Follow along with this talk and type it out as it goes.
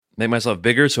Make myself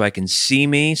bigger so I can see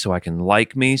me, so I can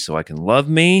like me, so I can love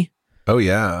me. Oh,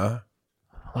 yeah.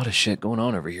 A lot of shit going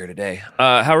on over here today.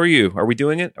 How are you? Are we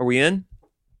doing it? Are we in?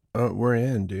 Oh, we're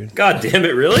in, dude. God damn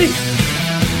it, really?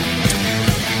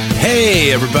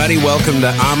 Hey, everybody. Welcome to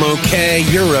I'm Okay,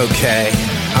 You're Okay.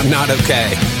 I'm Not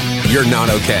Okay. You're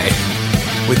Not Okay.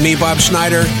 With me, Bob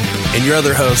Schneider, and your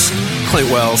other host,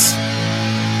 Clint Wells.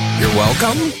 You're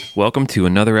welcome. Welcome to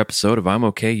another episode of I'm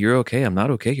Okay, You're Okay. I'm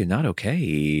Not Okay, You're Not Okay.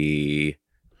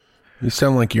 You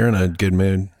sound like you're in a good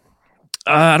mood.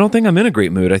 I don't think I'm in a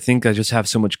great mood. I think I just have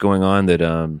so much going on that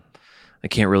I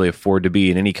can't really afford to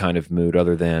be in any kind of mood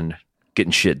other than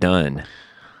getting shit done.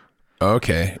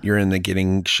 Okay. You're in the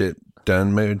getting shit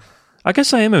done mood? I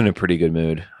guess I am in a pretty good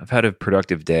mood. I've had a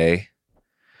productive day.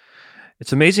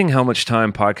 It's amazing how much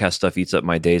time podcast stuff eats up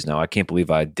my days now. I can't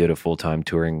believe I did a full-time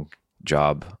touring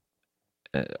job.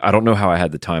 I don't know how I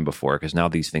had the time before because now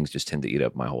these things just tend to eat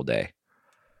up my whole day.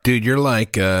 Dude, you're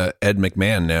like Ed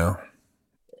McMahon now.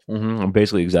 Mm-hmm. I'm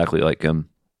basically exactly like him.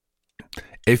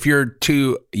 If you're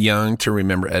too young to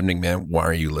remember Ed McMahon, why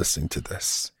are you listening to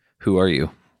this? Who are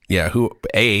you? Yeah, who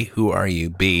are you?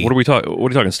 B, What are we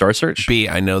talking? Star Search? B,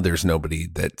 I know there's nobody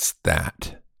that's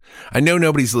that. I know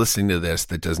nobody's listening to this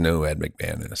that doesn't know who Ed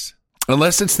McMahon is.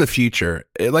 Unless it's the future.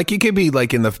 Like, it could be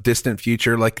like in the distant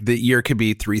future, like the year could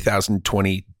be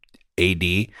 3020 AD,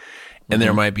 and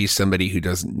there might be somebody who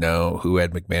doesn't know who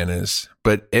Ed McMahon is.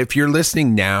 But if you're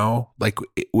listening now, like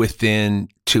within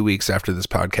 2 weeks after this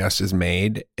podcast is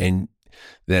made, and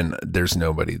then there's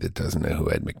nobody that doesn't know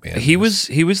who Ed McMahon is.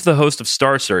 He was the host of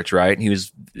Star Search, right? He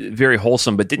was very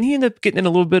wholesome, but didn't he end up getting in a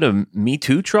little bit of Me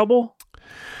Too trouble?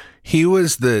 He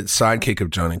was the sidekick of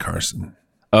Johnny Carson.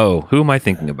 Oh, who am I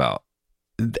thinking about?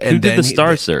 And who did the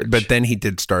Star Search? But then he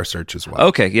did Star Search as well.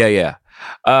 Okay, yeah.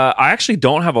 I actually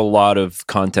don't have a lot of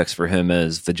context for him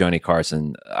as the Johnny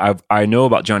Carson. I know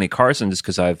about Johnny Carson just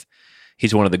because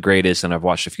he's one of the greatest, and I've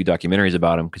watched a few documentaries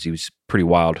about him because he was pretty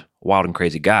wild and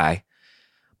crazy guy.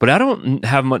 But I don't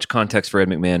have much context for Ed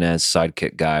McMahon as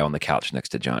sidekick guy on the couch next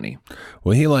to Johnny.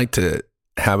 Well, he liked to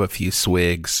have a few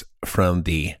swigs from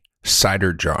the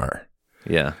cider jar.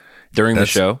 Yeah, during the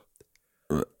show.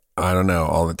 I don't know,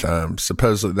 all the time.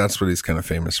 Supposedly, that's what he's kind of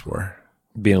famous for.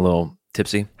 Being a little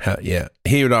tipsy? Yeah.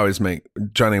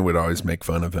 Johnny would always make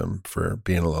fun of him for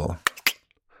being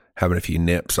having a few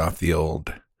nips off the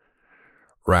old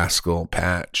Rascal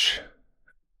Patch.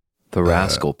 The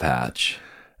Rascal Patch.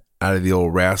 Out of the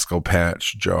old Rascal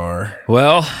Patch jar.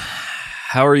 Well,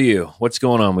 how are you? What's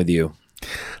going on with you?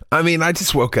 I mean, I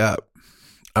just woke up.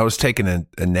 I was taking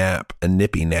a nap, a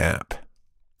nippy nap.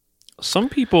 Some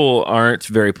people aren't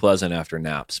very pleasant after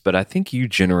naps, but I think you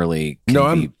generally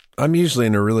can I'm usually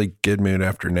in a really good mood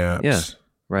after naps. Yeah,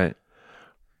 right.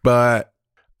 But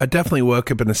I definitely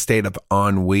woke up in a state of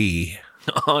ennui.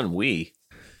 Ennui?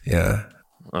 Yeah.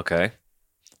 Okay.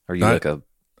 Are you I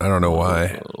don't know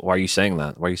why. Why are you saying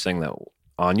that? Why are you saying that?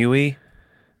 Ennui?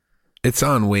 It's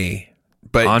ennui.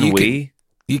 But ennui?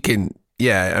 You can,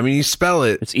 yeah. I mean, you spell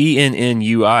it. It's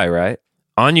ENNUI, right?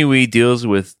 Ennui deals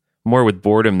more with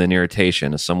boredom than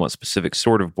irritation, a somewhat specific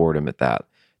sort of boredom at that.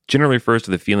 Generally refers to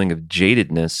the feeling of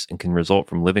jadedness and can result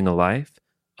from living a life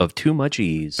of too much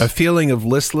ease. A feeling of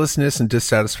listlessness and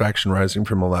dissatisfaction rising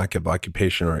from a lack of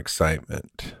occupation or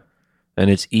excitement. And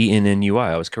it's ENNUI.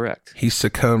 I was correct. He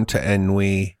succumbed to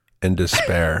ennui and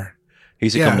despair. He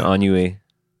succumbed to ennui.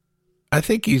 I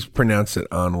think you pronounce it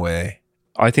ennui.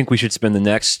 I think we should spend the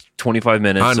next 25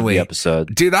 minutes of the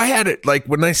episode. Dude, I had it, like,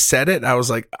 when I said it, I was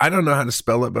like, I don't know how to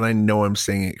spell it, but I know I'm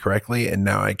saying it correctly, and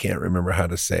now I can't remember how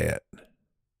to say it.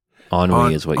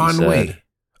 Ennui is what you said.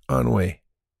 Ennui.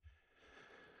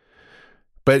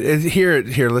 But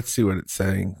here, let's see what it's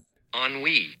saying.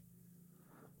 Ennui.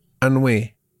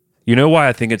 You know why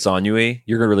I think it's ennui?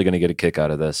 You're really going to get a kick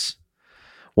out of this.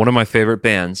 One of my favorite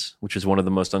bands, which is one of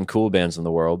the most uncool bands in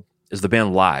the world, is the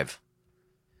band Live.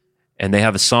 And they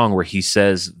have a song where he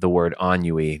says the word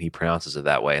ennui, and he pronounces it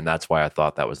that way. And that's why I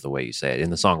thought that was the way you say it. In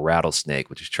the song Rattlesnake,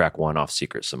 which is track 1 off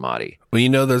Secret Samadhi. Well, you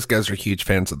know those guys are huge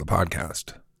fans of the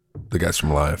podcast. The guys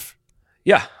from Live.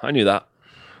 Yeah, I knew that.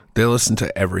 They listen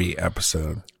to every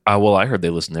episode. Well, I heard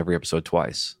they listen to every episode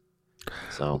twice.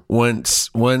 So once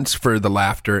for the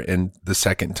laughter, and the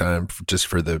second time just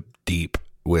for the deep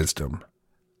wisdom.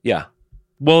 Yeah.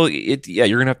 Well,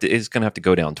 it's gonna have to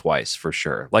go down twice for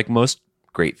sure. Like most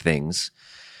great things,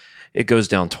 it goes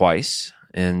down twice.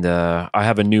 And I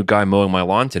have a new guy mowing my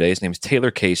lawn today. His name's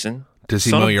Taylor Kaysen. Does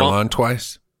he mow your lawn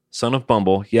twice? Son of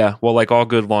Bumble. Yeah. Well, like all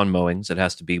good lawn mowings, it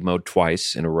has to be mowed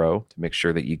twice in a row to make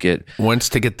sure that you get... Once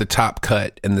to get the top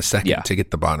cut and the second to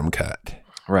get the bottom cut.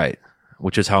 Right.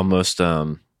 Which is how most...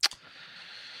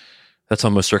 That's how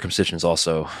most circumcisions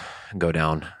also go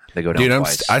down. They go down Dude,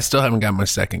 twice. I still haven't got my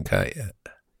second cut yet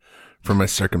for my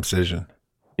circumcision.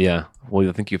 Yeah. Well,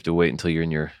 I think you have to wait until you're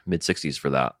in your mid-60s for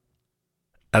that.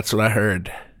 That's what I heard.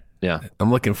 Yeah.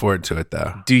 I'm looking forward to it,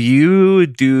 though. Do you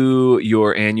do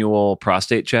your annual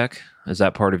prostate check? Is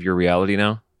that part of your reality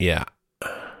now? Yeah.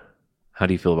 How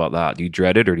do you feel about that? Do you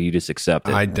dread it or do you just accept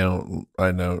it? I don't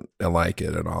like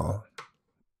it at all.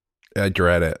 I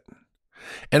dread it.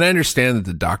 And I understand that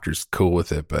the doctor's cool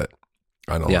with it, but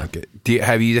I don't like it.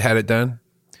 Have you had it done?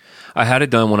 I had it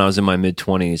done when I was in my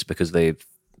mid-20s because they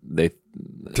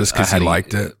just because you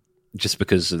liked it? Just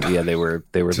because they were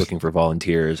looking for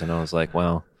volunteers, and I was like,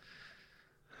 well,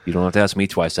 you don't have to ask me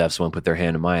twice to have someone put their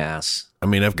hand in my ass. I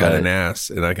mean, I've got an ass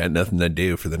and I got nothing to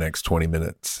do for the next 20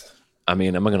 minutes. I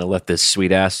mean, am I going to let this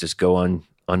sweet ass just go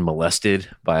unmolested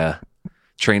by a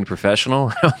trained professional?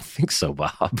 I don't think so,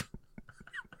 Bob.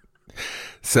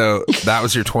 So that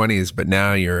was your 20s, but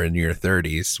now you're in your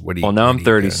 30s. What do you? Well, now I'm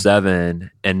 37,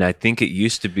 and I think it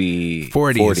used to be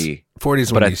 40.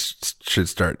 40s when you should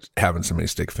start having somebody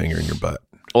stick a finger in your butt.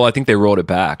 Well, I think they rolled it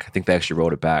back. I think they actually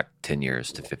rolled it back 10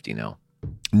 years to 50 now.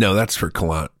 No, that's for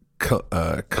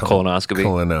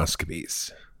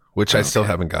colonoscopies, which I still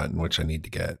haven't gotten, which I need to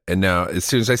get. And now, as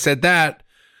soon as I said that,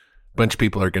 a bunch of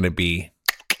people are going to be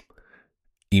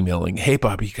emailing, "Hey,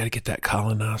 Bobby, you got to get that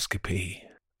colonoscopy,"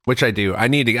 which I do. I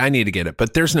need to get it,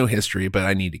 but there's no history. But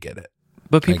I need to get it.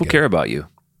 But people care about you.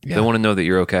 Yeah. They want to know that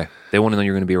you're okay. They want to know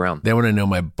you're going to be around. They want to know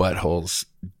my butthole's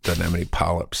doesn't have any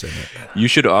polyps in it. You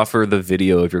should offer the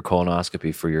video of your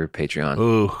colonoscopy for your Patreon.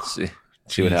 Ooh,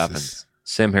 see what happens.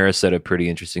 Sam Harris said a pretty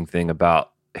interesting thing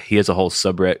about he has a whole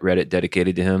subreddit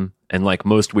dedicated to him. And like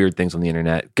most weird things on the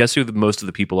internet, guess who most of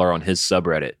the people are on his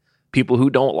subreddit? People who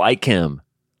don't like him.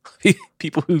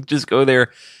 People who just go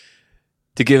there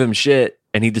to give him shit.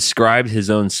 And he described his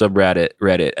own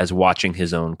subreddit as watching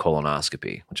his own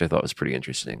colonoscopy, which I thought was pretty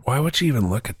interesting. Why would you even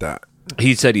look at that?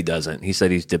 He said he doesn't. He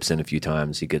said he dips in a few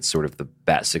times. He gets sort of the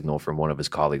bat signal from one of his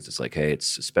colleagues. It's like, hey,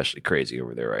 it's especially crazy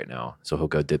over there right now. So he'll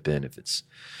go dip in if it's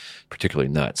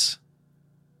particularly nuts.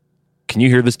 Can you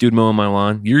hear this dude mowing my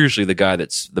lawn? You're usually the guy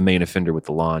that's the main offender with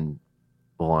the lawn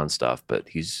stuff, but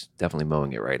he's definitely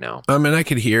mowing it right now. I mean, I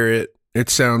could hear it. It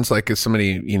sounds like it's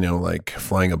somebody, like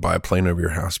flying a biplane over your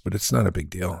house, but it's not a big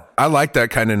deal. I like that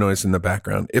kind of noise in the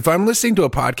background. If I'm listening to a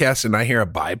podcast and I hear a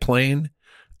biplane,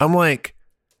 I'm like,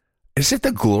 is it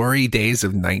the glory days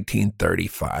of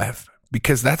 1935?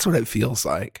 Because that's what it feels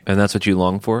like. And that's what you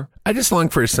long for? I just long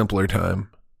for a simpler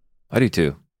time. I do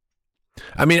too.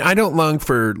 I mean, I don't long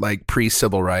for like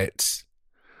pre-civil rights,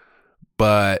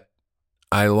 but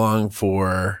I long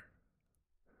for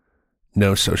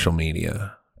no social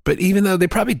media. But even though they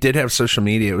probably did have social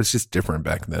media, it was just different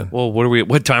back then. Well,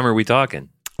 what time are we talking?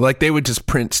 Like they would just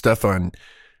print stuff on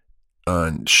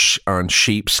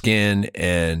sheepskin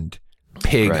and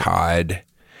pig hide.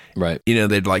 Right.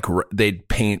 They'd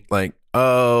paint like,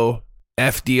 oh,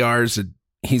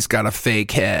 he's got a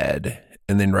fake head,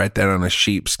 and then write that on a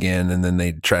sheepskin, and then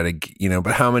they'd try to,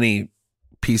 but how many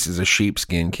pieces of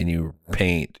sheepskin can you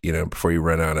paint, before you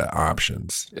run out of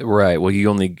options? Right. Well,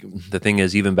 the thing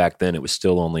is, even back then, it was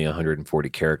still only 140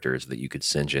 characters that you could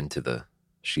singe into the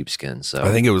sheepskin. So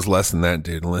I think it was less than that,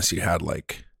 dude, unless you had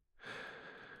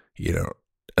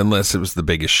unless it was the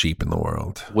biggest sheep in the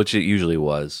world. Which it usually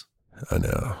was. I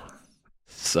know.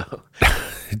 So,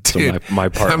 dude, so my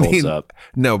part holds up.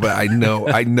 No, but I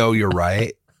know you're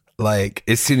right. Like,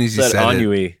 as soon as you said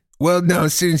it. Well, no,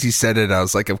 as soon as you said it, I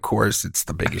was like, of course, it's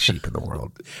the biggest sheep in the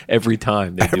world. Every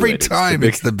time.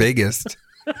 It's the biggest.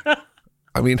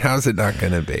 I mean, how's it not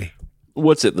going to be?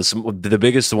 What's it? The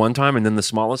biggest one time and then the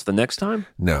smallest the next time?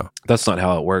 No. That's not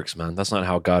how it works, man. That's not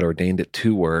how God ordained it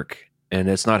to work. And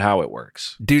it's not how it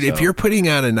works. Dude, if you're putting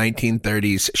out a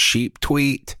 1930s sheep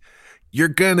tweet, you're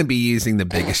going to be using the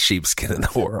biggest sheepskin in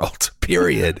the world,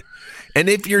 period. And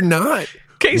if you're not,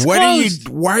 why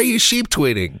are you sheep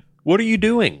tweeting? What are you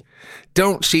doing?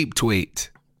 Don't sheep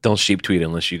tweet. Don't sheep tweet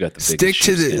unless you got the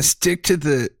biggest Stick to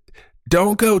the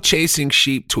don't go chasing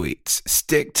sheep tweets.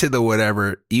 Stick to the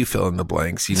whatever, you fill in the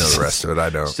blanks. You know the rest of it. I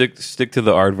don't. Stick to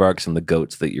the aardvarks and the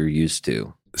goats that you're used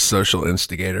to. Social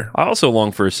instigator. I also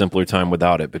long for a simpler time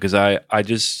without it because I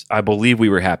believe we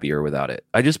were happier without it.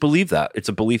 I just believe that. It's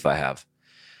a belief I have.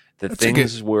 That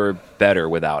things were better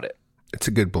without it. It's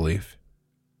a good belief.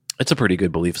 It's a pretty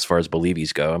good belief as far as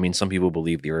believies go. I mean, some people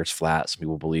believe the Earth's flat. Some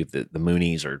people believe that the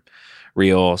Moonies are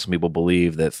real. Some people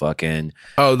believe that fucking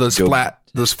those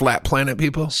flat planet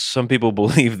people. Some people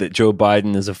believe that Joe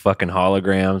Biden is a fucking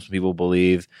hologram. Some people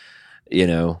believe,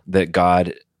 that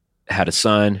God had a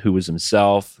son who was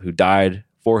himself, who died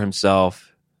for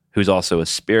himself, who's also a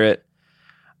spirit.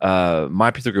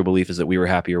 my particular belief is that we were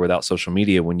happier without social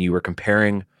media when you were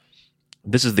comparing.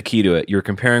 This is the key to it. You're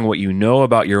comparing what you know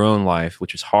about your own life,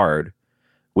 which is hard,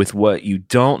 with what you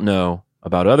don't know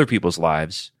about other people's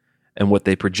lives and what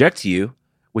they project to you,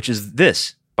 which is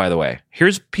this, by the way.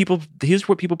 Here's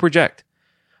what people project.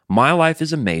 My life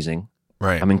is amazing.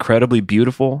 Right. I'm incredibly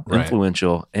beautiful,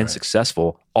 influential, and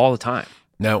successful all the time.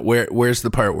 Now, where's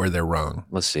the part where they're wrong?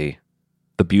 Let's see.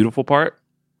 The beautiful part,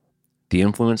 the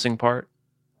influencing part,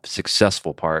 the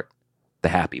successful part, the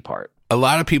happy part. A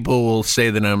lot of people will say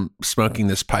that I'm smoking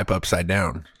this pipe upside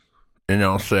down. And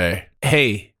I'll say,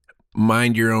 hey,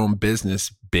 mind your own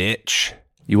business, bitch.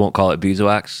 You won't call it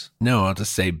beeswax? No, I'll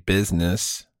just say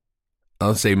business.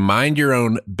 I'll say mind your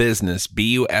own business,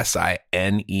 BUSINESS.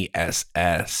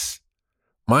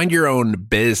 Mind your own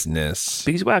business.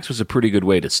 Beeswax was a pretty good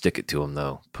way to stick it to him,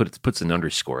 though. Puts an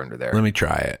underscore under there. Let me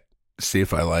try it. See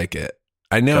if I like it.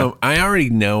 I know. Okay. I already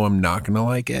know I'm not going to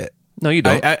like it. No, you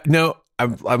don't. No,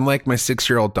 I'm like my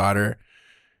 6-year-old daughter,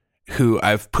 who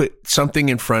I've put something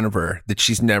in front of her that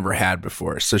she's never had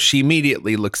before. So she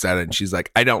immediately looks at it and she's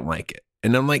like, I don't like it.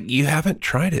 And I'm like, you haven't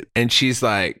tried it. And she's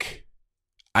like,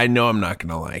 I know I'm not going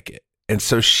to like it. And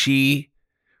so she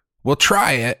will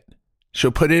try it.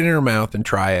 She'll put it in her mouth and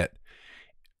try it.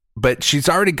 But she's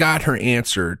already got her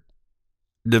answer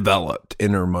developed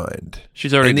in her mind.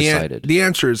 She's already decided. The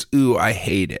answer is, ooh, I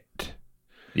hate it.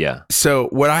 Yeah. So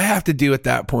what I have to do at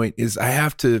that point is I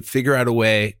have to figure out a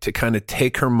way to kind of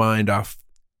take her mind off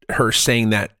her saying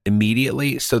that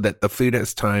immediately so that the food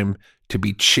has time to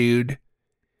be chewed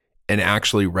and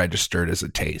actually registered as a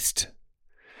taste.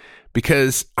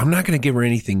 Because I'm not going to give her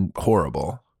anything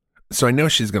horrible. So I know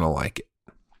she's going to like it.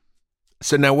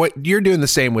 So now what you're doing the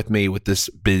same with me with this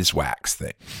beeswax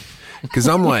thing. Because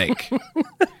I'm like,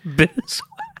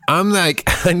 I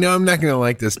know I'm not going to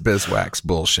like this beeswax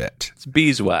bullshit. It's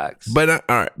beeswax. But, all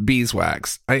right,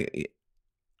 beeswax. Okay.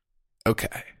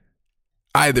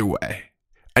 Either way,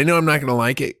 I know I'm not going to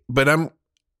like it, but I'm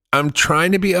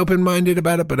trying to be open-minded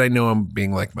about it, but I know I'm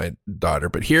being like my daughter.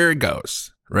 But here it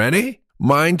goes. Ready?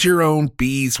 Mind your own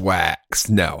beeswax.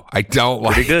 No, I don't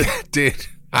like that, dude.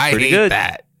 I hate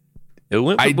that. It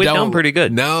went down pretty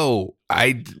good. No.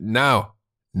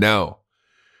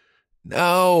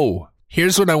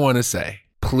 Here's what I want to say.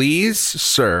 Please,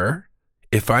 sir,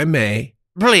 if I may.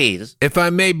 Please. If I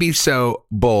may be so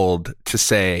bold to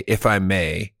say, if I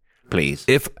may. Please.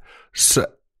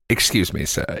 Excuse me,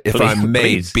 sir. If I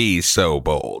may be so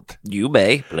bold. You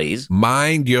may, please.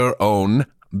 Mind your own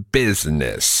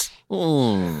business.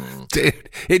 Dude,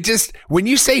 when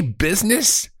you say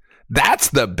business, that's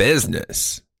the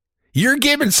business. You're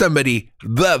giving somebody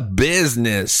the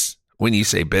business when you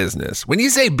say business. When you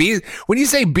say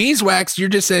beeswax, you're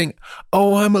just saying,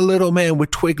 oh, I'm a little man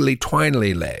with twiggly,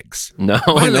 twinely legs.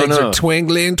 My legs are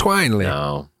twingly and twinely.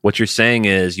 No. What you're saying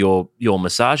is you're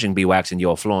massaging beeswax in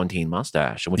your Florentine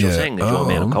mustache. And what you're saying is you're a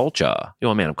man of culture.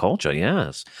 You're a man of culture,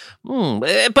 yes.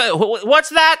 But what's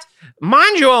that?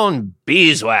 Mind your own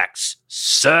beeswax,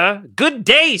 sir. Good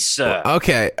day, sir.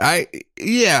 Okay.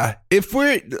 If it's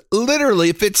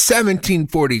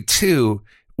 1742,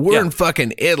 we're in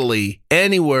fucking Italy,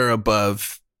 anywhere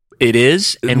above. It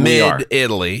is, and we are.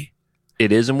 Mid-Italy.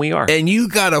 It is, and we are. And you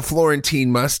got a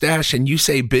Florentine mustache, and you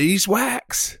say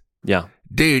beeswax? Yeah.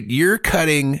 Dude, you're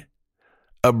cutting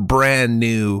a brand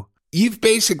new. You've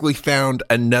basically found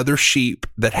another sheep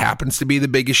that happens to be the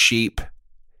biggest sheep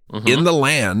in the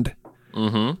land.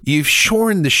 Mm-hmm. You've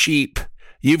shorn the sheep.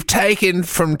 You've taken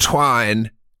from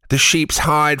twine the sheep's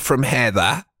hide from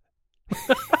heather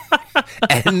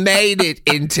and made it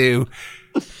into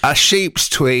a sheep's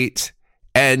tweet.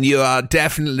 And you are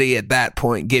definitely at that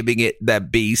point giving it the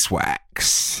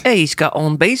beeswax. Hey, he's got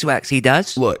on beeswax, he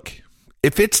does. Look.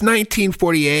 If it's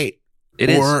 1948,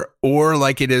 or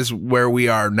like it is where we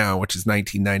are now, which is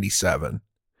 1997.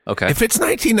 Okay. If it's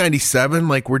 1997,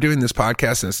 like we're doing this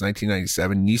podcast and it's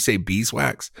 1997, and you say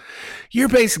beeswax, you're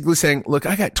basically saying, look,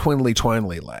 I got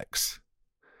twinly legs.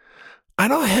 I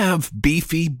don't have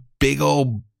beefy, big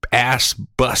old ass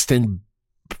busting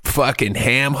fucking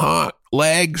ham hock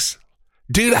legs.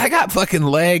 Dude, I got fucking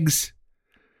legs.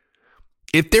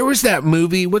 If there was that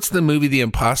movie, what's the movie, The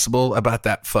Impossible, about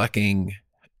that fucking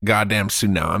goddamn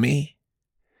tsunami?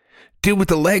 Dude, with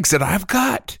the legs that I've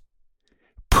got,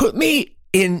 put me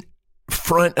in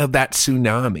front of that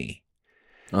tsunami.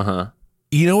 Uh-huh.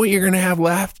 You know what you're going to have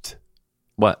left?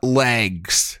 What?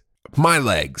 Legs. My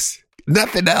legs.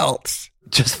 Nothing else.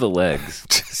 Just the legs.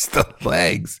 Just the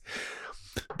legs.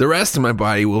 The rest of my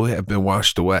body will have been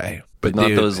washed away. But not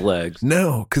those legs.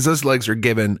 No, because those legs are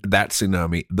giving that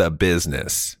tsunami the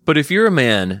business. But if you're a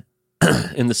man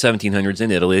in the 1700s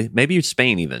in Italy, maybe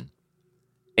Spain even.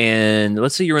 And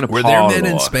let's say you're in a Were paw there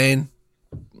men law. in Spain?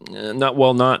 Not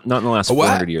in the last What?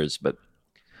 400 years, but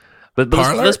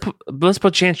Parlor? let's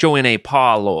put chance you're in a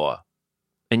paw law,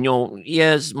 and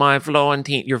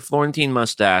your Florentine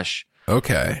mustache.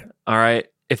 Okay. All right,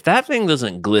 if that thing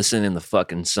doesn't glisten in the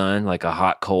fucking sun like a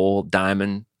hot coal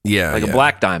diamond, Yeah. like yeah. a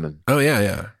black diamond, Oh,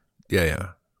 yeah.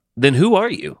 then who are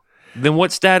you? Then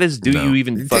what status do No. you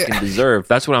even fucking deserve?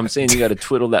 That's what I'm saying. You got to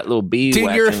twiddle that little beeswax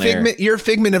Dude, you're a in there. figment. You're a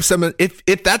figment of someone. If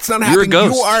that's not You're a happening,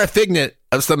 ghost. you are a figment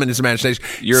of someone's imagination.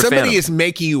 You're a Somebody phantom. is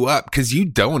making you up because you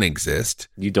don't exist.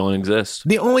 You don't exist.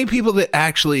 The only people that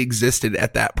actually existed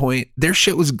at that point, their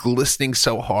shit was glistening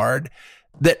so hard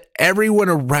that everyone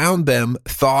around them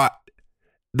thought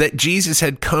that Jesus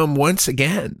had come once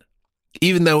again,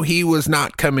 even though he was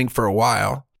not coming for a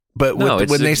while. But No, it's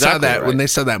when they saw exactly that, right. when they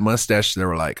saw that mustache, they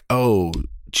were like, "Oh,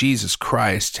 Jesus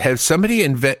Christ! Has somebody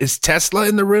is Tesla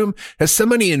in the room? Has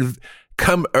somebody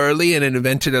come early and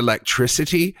invented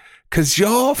electricity? Because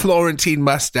your Florentine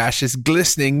mustache is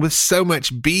glistening with so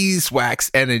much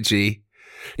beeswax energy."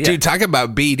 Yeah. Dude, talk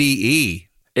about BDE.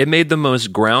 It made the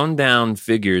most ground down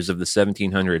figures of the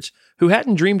 1700s who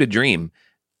hadn't dreamed a dream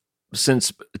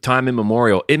since time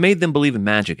immemorial. It made them believe in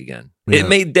magic again. Yeah. It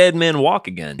made dead men walk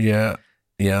again. Yeah.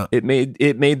 It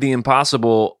made the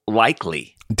impossible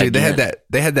likely. Dude, again.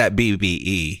 they had that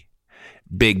BBE,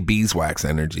 big beeswax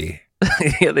energy.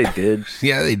 Yeah, they did.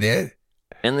 Yeah, they did.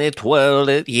 And they twirled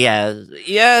it. Yes.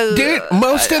 Dude,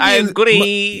 most of I the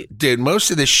agree. Dude, most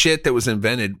of the shit that was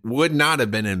invented would not have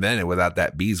been invented without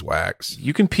that beeswax.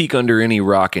 You can peek under any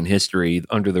rock in history,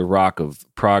 under the rock of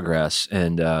progress,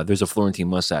 and there's a Florentine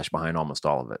mustache behind almost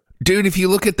all of it. Dude, if you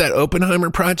look at that Oppenheimer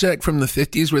project from the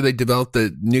 50s where they developed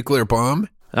the nuclear bomb,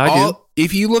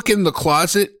 if you look in the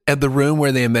closet at the room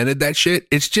where they invented that shit,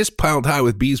 it's just piled high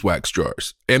with beeswax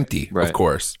jars. Empty, Right. of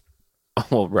course.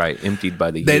 Oh, right. Emptied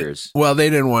by the years. Well, they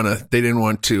didn't want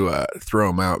to throw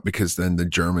them out because then the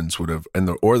Germans would have,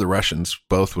 or the Russians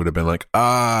both would have been like,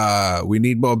 we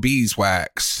need more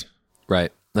beeswax.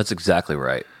 Right. That's exactly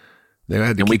right. They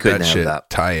had to And we keep couldn't that have shit that.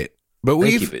 tight. But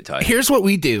They keep it tight. Here's what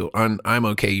we do on I'm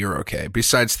Okay, You're Okay.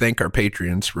 Besides thank our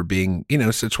patrons for being,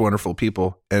 such wonderful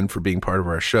people and for being part of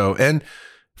our show and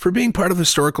for being part of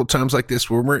historical times like this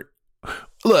where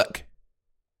look,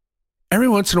 every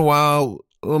once in a while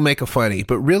we'll make a funny,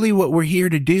 but really what we're here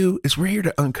to do is we're here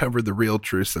to uncover the real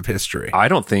truths of history. I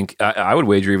don't think, I would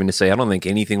wager even to say, I don't think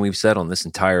anything we've said on this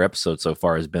entire episode so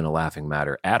far has been a laughing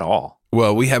matter at all.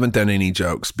 Well, we haven't done any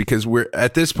jokes because we're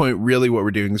at this point, really what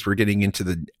we're doing is we're getting into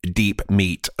the deep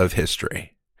meat of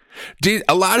history. Dude,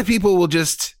 a lot of people will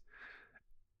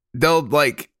they'll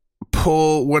like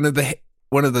pull one of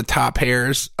the top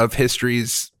hairs of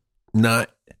history's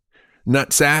nut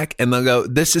sack and they'll go,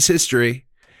 "This is history."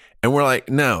 And we're like,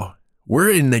 no,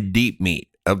 we're in the deep meat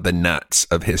of the nuts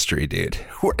of history, dude.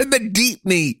 We're in the deep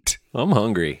meat. I'm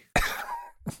hungry.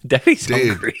 Daddy's Dude.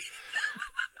 hungry.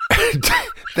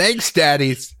 Thanks,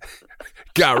 daddies.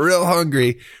 Got real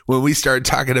hungry when we started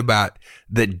talking about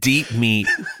the deep meat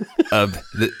of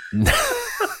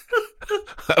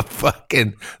of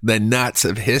fucking the nuts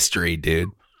of history, dude.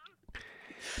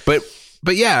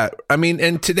 But yeah, I mean,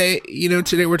 and today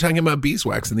we're talking about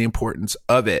beeswax and the importance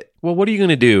of it. Well, what are you going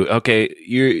to do? Okay,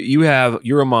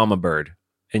 you're a mama bird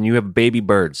and you have baby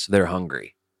birds that are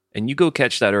hungry and you go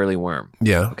catch that early worm.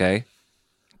 Yeah. Okay.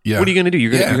 Yeah. What are you going to do?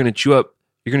 You're going to chew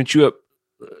up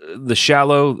the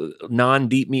shallow,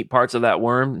 non-deep meat parts of that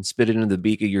worm and spit it into the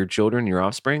beak of your children, your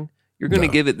offspring. You're going to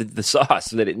give it the sauce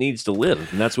that it needs to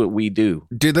live, and that's what we do.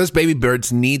 Dude, those baby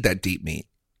birds need that deep meat.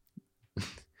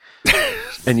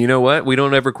 And you know what? We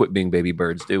don't ever quit being baby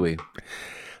birds, do we?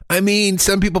 I mean,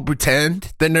 some people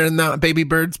pretend that they're not baby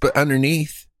birds, but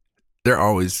underneath, they're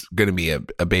always going to be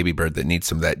a baby bird that needs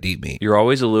some of that deep meat. You're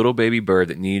always a little baby bird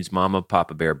that needs mama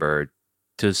papa bear bird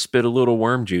to spit a little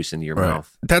worm juice into your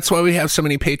mouth. That's why we have so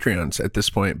many Patreons at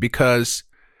this point, because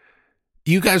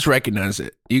you guys recognize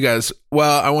it. You guys,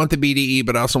 well, I want the BDE,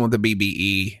 but I also want the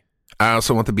BBE. I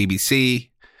also want the BBC.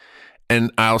 And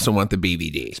I also want the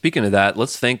BVD. Speaking of that,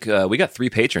 let's thank, we got 3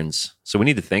 patrons, so we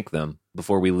need to thank them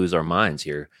before we lose our minds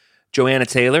here. Joanna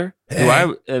Taylor, who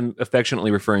I am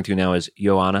affectionately referring to now as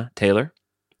Joanna Taylor.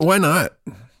 Why not?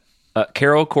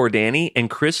 Carol Cordani and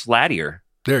Chris Laddier.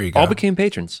 There you go. All became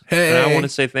patrons. Hey. And I want to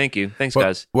say thank you. Thanks,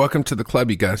 guys. Welcome to the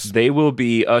club, you guys. They will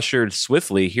be ushered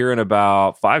swiftly here in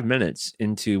about 5 minutes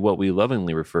into what we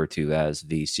lovingly refer to as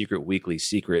the Secret Weekly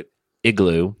Secret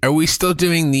Igloo. Are we still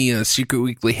doing the Secret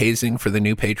Weekly hazing for the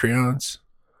new Patreons?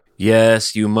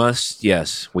 Yes, you must.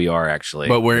 Yes, we are actually.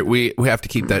 But we have to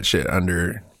keep that shit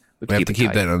under. We have to keep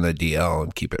tight. that on the DL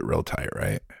and keep it real tight,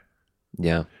 right?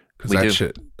 Yeah.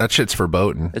 Because that shit's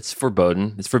verboten. It's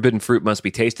forbidden. It's forbidden fruit must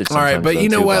be tasted sometimes. All right, but you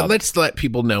know too, what? Bob. Let's let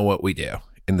people know what we do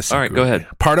in the secret. All right, go ahead.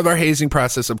 Part of our hazing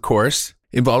process, of course,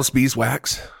 involves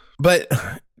beeswax, but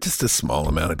just a small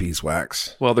amount of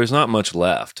beeswax. Well, there's not much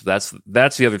left. That's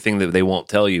the other thing that they won't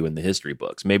tell you in the history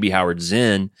books. Maybe Howard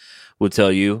Zinn would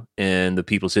tell you in the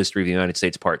People's History of the United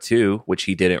States Part 2, which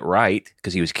he didn't write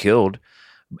because he was killed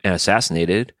and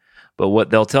assassinated. But what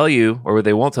they'll tell you, or what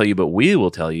they won't tell you, but we will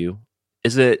tell you,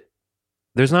 is that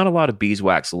there's not a lot of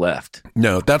beeswax left.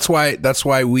 No, that's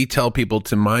why we tell people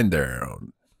to mine their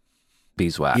own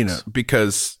Beeswax. You know,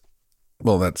 because,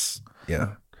 well, that's,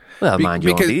 yeah. Well, mind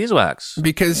your own beeswax.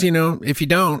 Because, you know, if you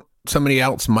don't, somebody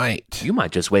else might. You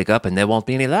might just wake up and there won't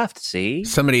be any left, see?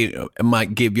 Somebody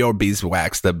might give your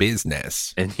beeswax the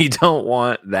business. And you don't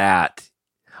want that.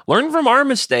 Learn from our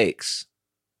mistakes.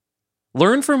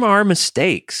 Learn from our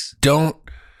mistakes. Don't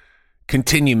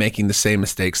continue making the same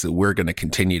mistakes that we're going to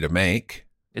continue to make.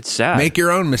 It's sad. Make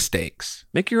your own mistakes.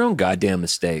 Make your own goddamn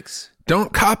mistakes.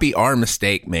 Don't copy our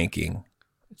mistake making.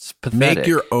 It's pathetic. Make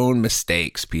your own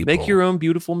mistakes, people. Make your own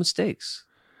beautiful mistakes.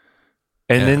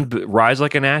 And then rise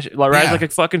like like a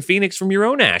fucking phoenix from your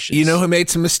own ashes. You know who made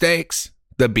some mistakes?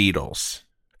 The Beatles.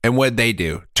 And what'd they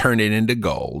do? Turn it into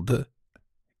gold.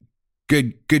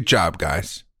 Good job,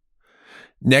 guys.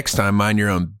 Next time, mind your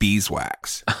own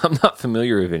beeswax. I'm not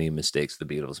familiar with any mistakes the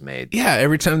Beatles made. Yeah,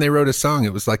 every time they wrote a song,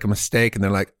 it was like a mistake. And they're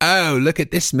like, oh, look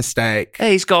at this mistake.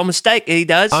 Hey, he's got a mistake. He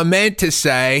does. I meant to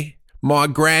say my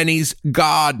granny's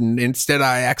garden. Instead,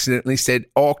 I accidentally said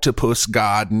octopus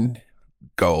garden.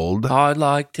 Gold. I'd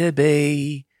like to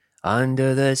be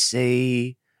under the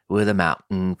sea with a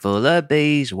mountain full of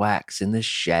beeswax in the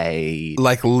shade.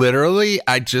 Like literally,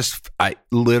 I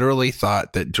literally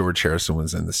thought that George Harrison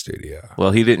was in the studio.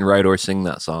 Well, he didn't write or sing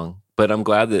that song, but I'm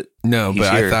glad that No, he's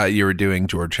but here. I thought you were doing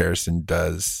George Harrison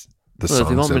does the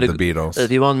songs of the Beatles.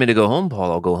 If you want me to go home,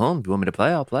 Paul, I'll go home. If you want me to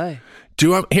play, I'll play.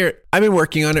 Here, I've been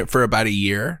working on it for about a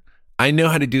year. I know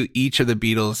how to do each of the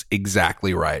Beatles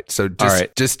exactly right. So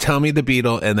just tell me the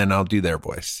Beatle and then I'll do their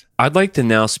voice. I'd like to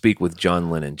now speak with John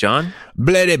Lennon. John?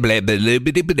 Amazing.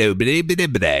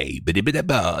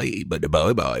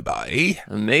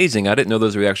 I didn't know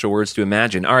those were the actual words to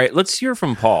Imagine. All right, let's hear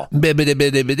from Paul.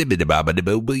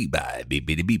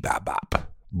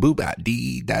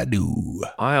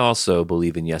 I also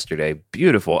believe in yesterday.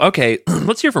 Beautiful. Okay,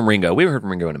 let's hear from Ringo. We haven't heard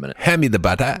from Ringo in a minute. Hand me the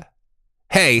butter.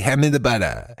 Hey, hand me the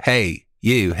butter. Hey,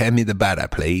 you, hand me the butter,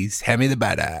 please. Hand me the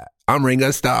butter. I'm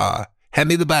Ringo Starr. Hand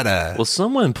me the butter. Will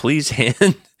someone please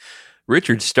hand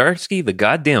Richard Starsky the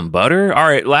goddamn butter? All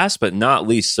right, last but not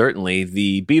least, certainly,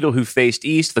 the Beatle who faced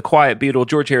east, the quiet Beatle,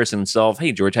 George Harrison himself.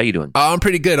 Hey, George, how you doing? Oh, I'm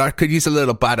pretty good. I could use a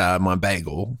little butter on my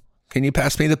bagel. Can you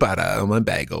pass me the butter on my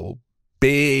bagel?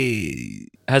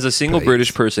 Has a single Please.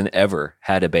 British person ever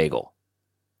had a bagel?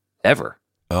 Ever?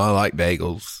 Oh, I like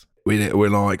bagels. We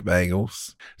don't like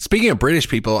bagels. Speaking of British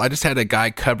people, I just had a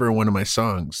guy cover one of my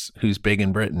songs who's big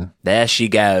in Britain. There she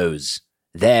goes.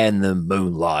 There in the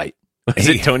moonlight. Was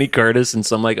it Tony Curtis and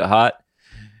Some Like It Hot?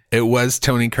 It was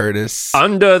Tony Curtis.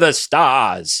 Under the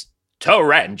stars,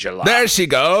 Tarantula. There she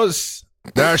goes.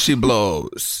 There she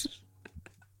blows.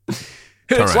 It's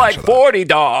Tarantula. like 40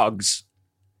 dogs.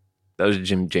 That was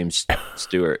James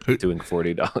Stewart doing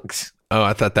 40 dogs. Oh,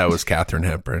 I thought that was Katharine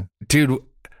Hepburn. Dude,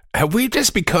 have we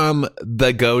just become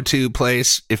the go-to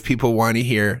place if people want to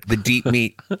hear the deep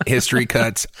meat history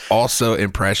cuts, also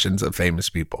impressions of famous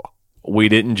people? We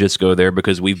didn't just go there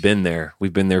because we've been there.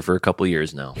 We've been there for a couple of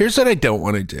years now. Here's what I don't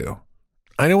want to do.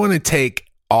 I don't want to take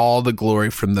all the glory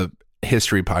from the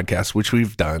history podcast, which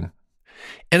we've done.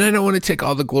 And I don't want to take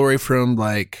all the glory from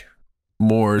like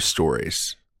more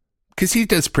stories. Because he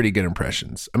does pretty good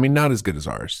impressions. I mean, not as good as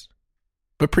ours,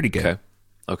 but pretty good.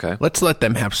 Okay. Let's let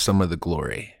them have some of the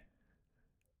glory.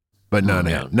 But not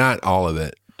all of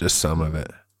it, just some of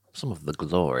it. Some of the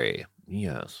glory.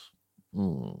 Yes.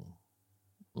 Yeah.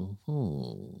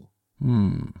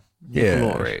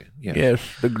 Glory. Yes,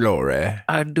 the glory.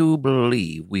 I do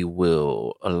believe we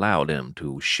will allow them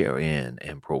to share in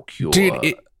and procure.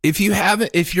 Dude, if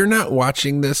you're not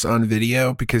watching this on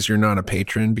video because you're not a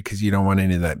patron, because you don't want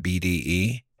any of that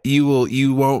BDE,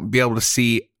 you won't be able to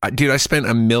see. Dude, I spent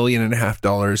 $1.5 million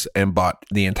and bought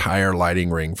the entire lighting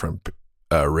rig from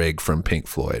Pink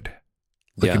Floyd.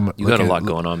 You got a lot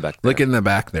going on back there. Look in the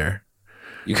back there.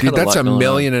 Dude, that's $1.5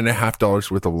 million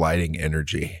worth of lighting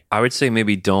energy. I would say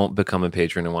maybe don't become a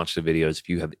patron and watch the videos if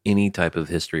you have any type of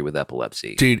history with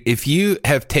epilepsy. Dude, if you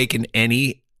have taken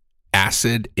any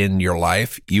acid in your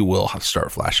life, you will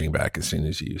start flashing back as soon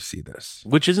as you see this.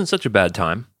 Which isn't such a bad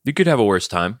time. You could have a worse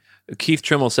time. Keith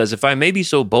Trimmel says, if I may be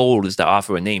so bold as to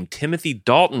offer a name, Timothy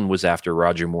Dalton was after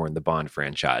Roger Moore in the Bond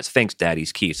franchise. Thanks,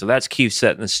 Daddy's Keith. So that's Keith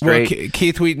setting us straight. Well,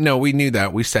 Keith, we knew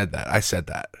that. We said that. I said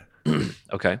that.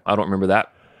 Okay, I don't remember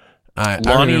that.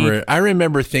 I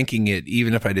remember thinking it,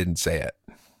 even if I didn't say it.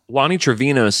 Lonnie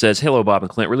Trevino says, hello, Bob and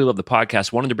Clint. Really love the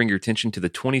podcast. Wanted to bring your attention to the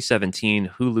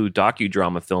 2017 Hulu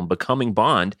docudrama film, Becoming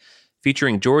Bond,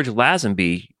 featuring George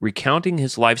Lazenby recounting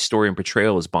his life story and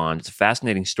portrayal as Bond. It's a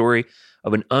fascinating story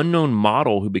of an unknown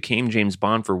model who became James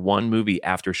Bond for one movie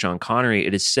after Sean Connery.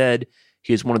 It is said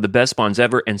he is one of the best Bonds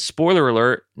ever. And spoiler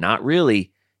alert, not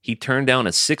really. He turned down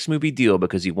a 6-movie deal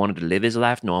because he wanted to live his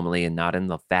life normally and not in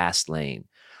the fast lane.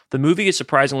 The movie is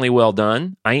surprisingly well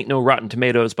done. I ain't no Rotten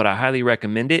Tomatoes, but I highly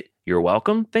recommend it. You're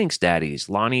welcome. Thanks, Daddies.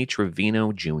 Lonnie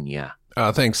Trevino Jr.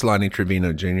 Thanks, Lonnie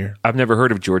Trevino Jr. I've never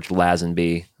heard of George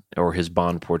Lazenby or his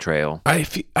Bond portrayal. I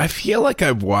feel like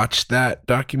I've watched that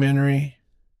documentary,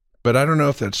 but I don't know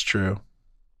if that's true.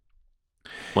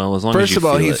 Well, as long First as of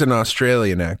all, feel he's it. an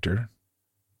Australian actor.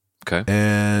 Okay.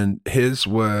 And his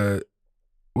what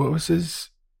was his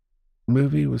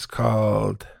movie? Was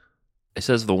called... It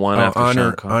says the one after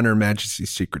Sean Connery. Honor Majesty's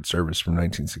Secret Service from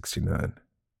 1969.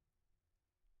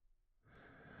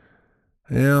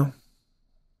 Yeah.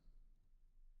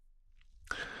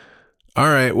 All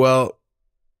right. Well,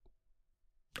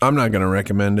 I'm not going to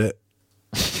recommend it.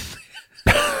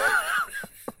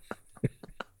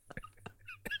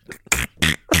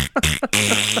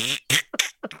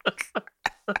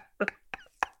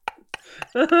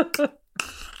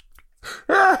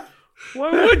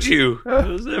 Why would you? It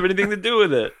doesn't have anything to do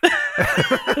with it.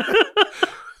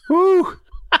 Woo.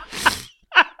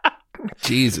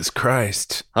 Jesus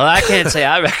Christ. Well, I can't say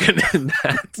I recommend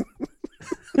that.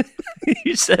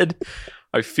 You said,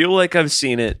 I feel like I've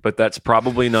seen it, but that's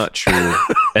probably not true.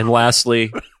 And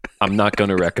lastly, I'm not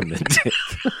going to recommend it.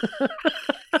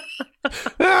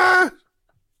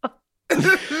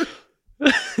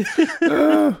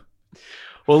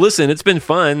 Well, listen, it's been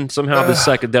fun. Somehow this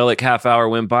psychedelic half hour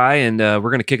went by, and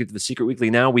we're going to kick it to the Secret Weekly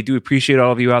now. We do appreciate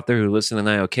all of you out there who listen to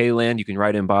IOK Land. You can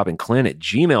write in Bob and Clint at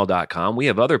gmail.com. We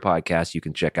have other podcasts you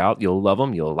can check out. You'll love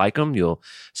them. You'll like them. You'll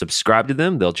subscribe to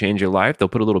them. They'll change your life. They'll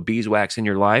put a little beeswax in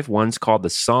your life. One's called The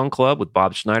Song Club with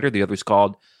Bob Schneider. The other's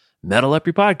called Metal Up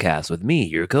Your Podcast with me,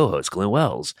 your co-host, Clint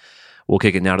Wells. We'll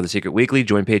kick it now to the Secret Weekly.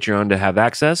 Join Patreon to have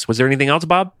access. Was there anything else,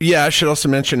 Bob? Yeah, I should also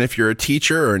mention if you're a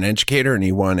teacher or an educator and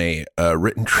you want a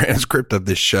written transcript of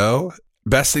this show,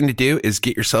 best thing to do is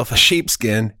get yourself a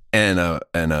sheepskin and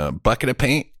a bucket of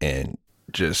paint and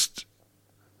just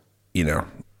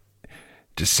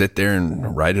sit there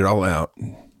and write it all out.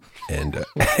 And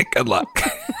good luck.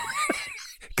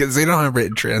 Because they don't have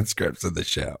written transcripts of the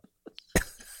show.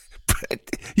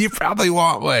 But you probably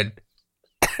want one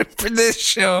for this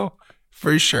show.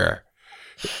 For sure.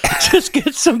 Just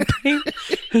get some paint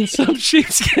and some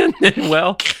sheepskin and,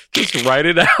 well, just write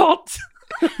it out.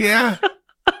 Yeah.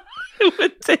 It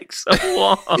would take so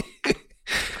long.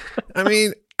 I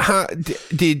mean,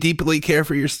 do you deeply care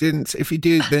for your students? If you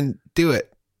do, then do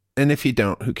it. And if you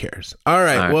don't, who cares? All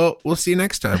right. Well, we'll see you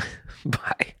next time.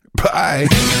 Bye. Bye.